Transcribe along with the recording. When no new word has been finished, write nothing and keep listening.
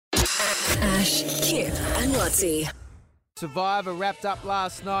Ash, Kip and Lotzie. Survivor wrapped up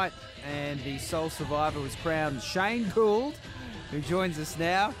last night and the sole survivor was crowned Shane Gould, who joins us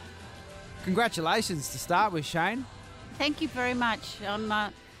now. Congratulations to start with, Shane. Thank you very much.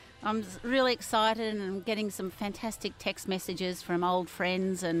 I'm really excited and I'm getting some fantastic text messages from old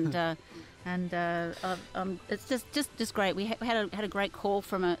friends and it's just great. We had a great call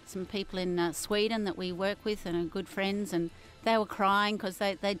from some people in Sweden that we work with and are good friends, and they were crying because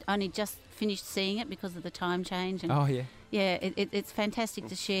they'd only just finished seeing it because of the time change. And yeah, it's fantastic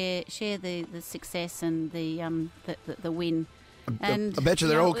to share the success and the win. And, I bet you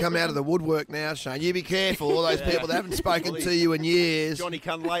they're all come out of the woodwork now, Shane. You be careful, all those people that haven't spoken to you in years. Johnny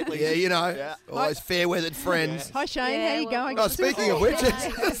come lately. Yeah, you know, all those fair-weathered friends. Hi, Shane. How you going? Oh, speaking of which,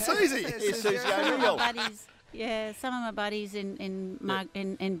 Susie. Here's Susie O'Neill. Some of my buddies in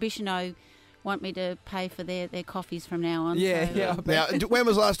Bicheno want me to pay for their coffees from now on. Yeah. Now, when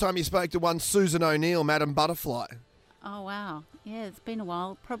was the last time you spoke to one Susan O'Neill, Madam Butterfly? Oh, wow. Yeah, it's been a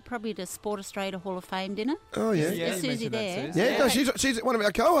while. Probably to Sport Australia Hall of Fame dinner. Oh, yeah. Is Susie there? Yeah, no, she's one of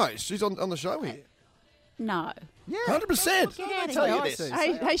our co-hosts. She's on the show here. No. Yeah.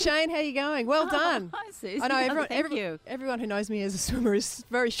 100%. Hey, Shane, how you going? Well done. Hi, Susie. I know Thank you. everyone who knows me as a swimmer is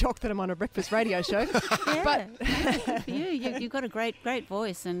very shocked that I'm on a breakfast radio show. Yeah, but good for you. You've got a great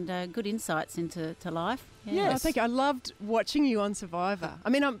voice and good insights into life. Yeah, thank you. I loved watching you on Survivor.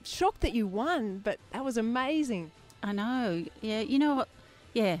 I mean, I'm shocked that you won, but that was amazing. I know. Yeah, you know what?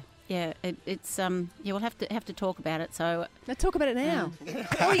 Yeah. It's we'll have to talk about it. So let's talk about it now.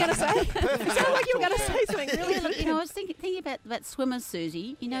 What were you going to say? It sounded like you were going to say something really. Look, I was thinking about swimmers,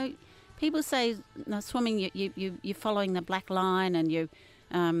 Susie. You know, people say swimming you're following the black line and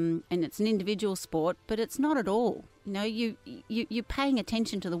and it's an individual sport, but it's not at all. You know, you're paying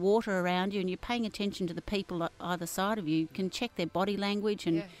attention to the water around you and you're paying attention to the people either side of you. You can check their body language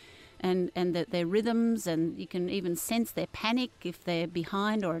and. And their rhythms, and you can even sense their panic if they're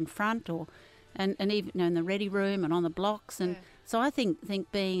behind or in front, and even in the ready room and on the blocks. And so I think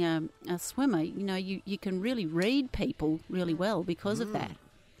being a swimmer, you know, you can really read people really well because of that.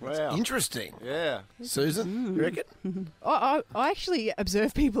 Wow. Interesting. Yeah. Susan, you reckon? I actually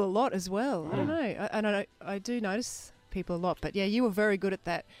observe people a lot as well. I don't know. I do notice people a lot, but yeah, you were very good at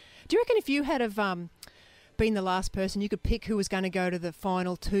that. Do you reckon if you had been the last person, you could pick who was going to go to the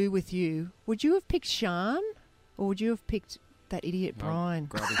final two with you, would you have picked Sian or would you have picked that idiot Brian?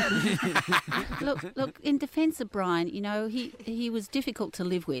 Look, in defence of Brian, you know, he was difficult to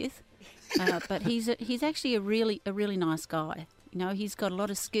live with, but he's actually a really nice guy. You know, he's got a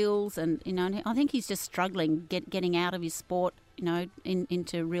lot of skills, and you know, I think he's just struggling getting out of his sport, you know,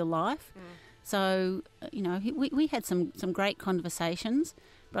 into real life. So, you know, we had some great conversations,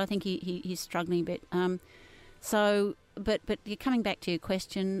 but I think he's struggling a bit. But you're coming back to your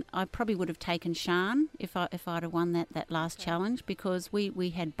question, I probably would have taken Sian if I'd have won that last challenge, because we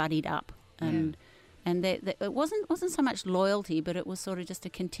had buddied up and it wasn't so much loyalty, but it was sort of just a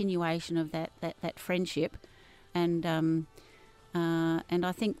continuation of that friendship, and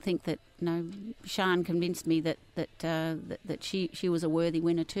I think that, you know, Sian convinced me that she was a worthy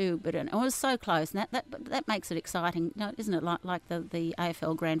winner too, but it was so close, and that makes it exciting, you know, isn't it? Like the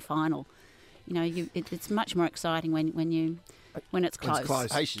AFL Grand Final. You know, it's much more exciting when it's close. It's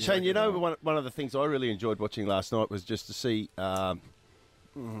close. Hey, Shane, you know, one of the things I really enjoyed watching last night was just to see the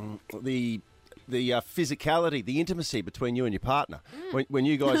physicality, the intimacy between you and your partner when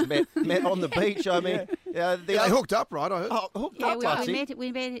you guys met on the beach. I mean, they hooked up, right? I heard. Hooked up.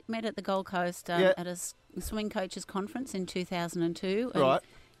 We met at the Gold Coast at a swimming coaches conference in 2002. And right.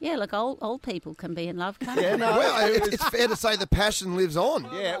 Yeah, look, old people can be in love, can't they? Yeah, no, well, it's fair to say the passion lives on.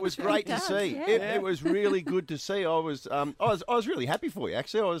 Yeah, it was great to see. Yeah. It was really good to see. I was really happy for you.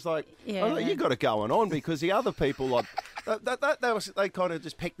 Actually, I was like, you got it going on, because the other people, like they kind of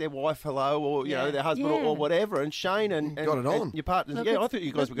just pecked their wife hello, or you know, their husband or whatever. And Shane and got it on. And your partner. Look, I thought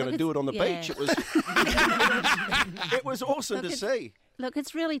you guys were going to do it on the beach. It was it was awesome to see. Look,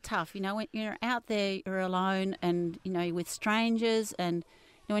 it's really tough. You know, when you're out there, you're alone, and you know, with strangers, and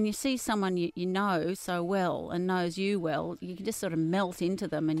when you see someone you know so well and knows you well, you can just sort of melt into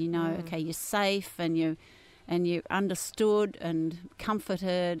them, and you know, okay, you're safe, and you're understood and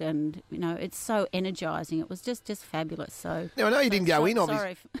comforted, and you know, it's so energising. It was just fabulous. So now, I know you didn't go in,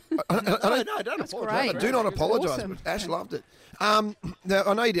 obviously. Sorry. Don't apologise. Do not apologise. Awesome. But Ash loved it. Now,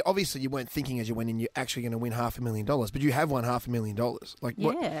 I know you did, obviously you weren't thinking as you went in you're actually going to win $500,000, but you have won $500,000. Like,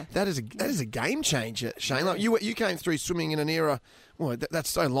 yeah, that is a game changer, Shane. Like, you came through swimming in an era. Well, that's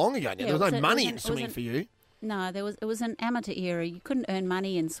so long ago now. Yeah, there was no money in swimming for you. No, it was an amateur era. You couldn't earn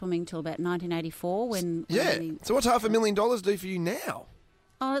money in swimming till about 1984 when. So what's $500,000 do for you now?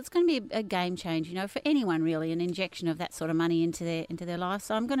 Oh, it's going to be a game change, for anyone really, an injection of that sort of money into their life.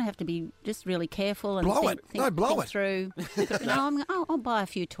 So I'm going to have to be just really careful and think through. I'll buy a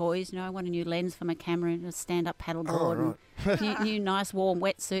few toys. I want a new lens for my camera and a stand-up paddleboard, and new nice warm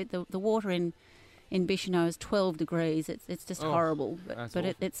wetsuit. The water in Bicheno is 12 degrees. It's just horrible, but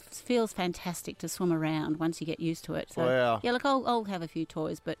it feels fantastic to swim around once you get used to it. So yeah, look, I'll have a few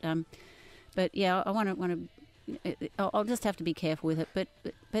toys, but yeah, I want to. I'll just have to be careful with it, but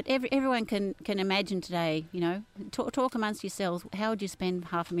everyone can imagine today. Talk amongst yourselves. How would you spend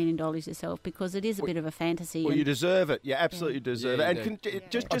 $500,000 yourself? Because it is a bit of a fantasy. Well, you deserve it. You absolutely deserve it. And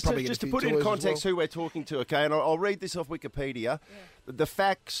just to put it in context, who we're talking to, okay? And I'll read this off Wikipedia. Yeah. The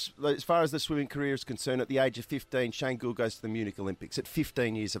facts, as far as the swimming career is concerned, at the age of 15, Shane Gould goes to the Munich Olympics at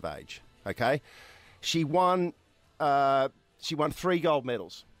 15 years of age. Okay, she won 3 gold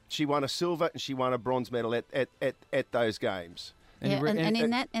medals. She won a silver and she won a bronze medal at those games. Yeah, and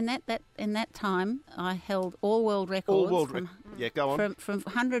in that time, I held all world records. Go on. From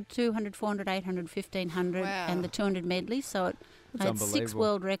 100, 200, 400, 800, 1500, and the 200 medley. So I had 6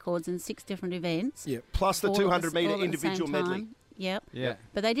 world records in 6 different events. Yeah, plus the 200-metre individual medley. Yep. Yeah.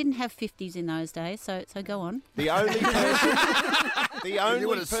 But they didn't have 50s in those days, so go on. The only person,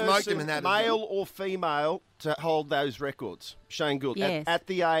 male or female, to hold those records, Shane Gould, at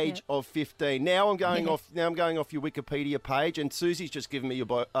the age of 15. Now I'm going off your Wikipedia page, and Susie's just given me a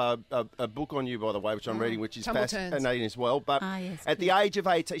book on you, by the way, which I'm reading, which is fascinating as well. But at the age of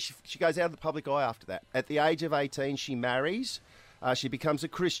 18, she goes out of the public eye after that. At the age of 18, she marries. She becomes a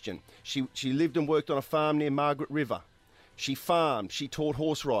Christian. She lived and worked on a farm near Margaret River. She farmed, she taught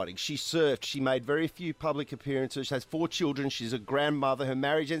horse riding, she surfed, she made very few public appearances, she has 4 children, she's a grandmother, her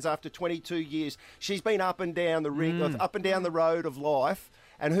marriage ends after 22 years. She's been up and down the up and down the road of life.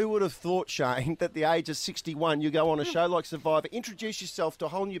 And who would have thought, Shane, that at the age of 61, you go on a show like Survivor, introduce yourself to a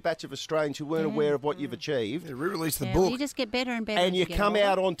whole new batch of Australians who weren't aware of what you've achieved. Yeah, re-release the book. Well, you just get better and better. And you come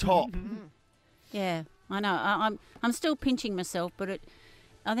out on top. Yeah, I know. I'm still pinching myself, but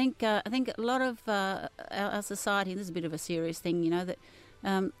I think a lot of our society, and this is a bit of a serious thing, that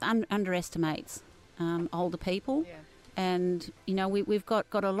underestimates older people, and we've got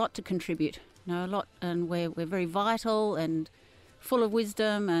a lot to contribute, a lot, and we're very vital and full of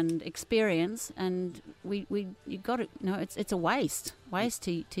wisdom and experience, and you got it. It's a waste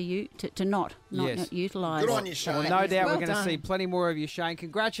to not utilise. Good on you, Shane. Well, no doubt we're going to see plenty more of you, Shane.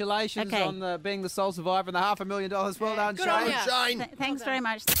 Congratulations on being the sole survivor and the $500,000. Well done, Good Shane. on you, Shane. Thanks very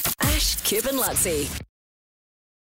much. Ash, Kip and Lutzi.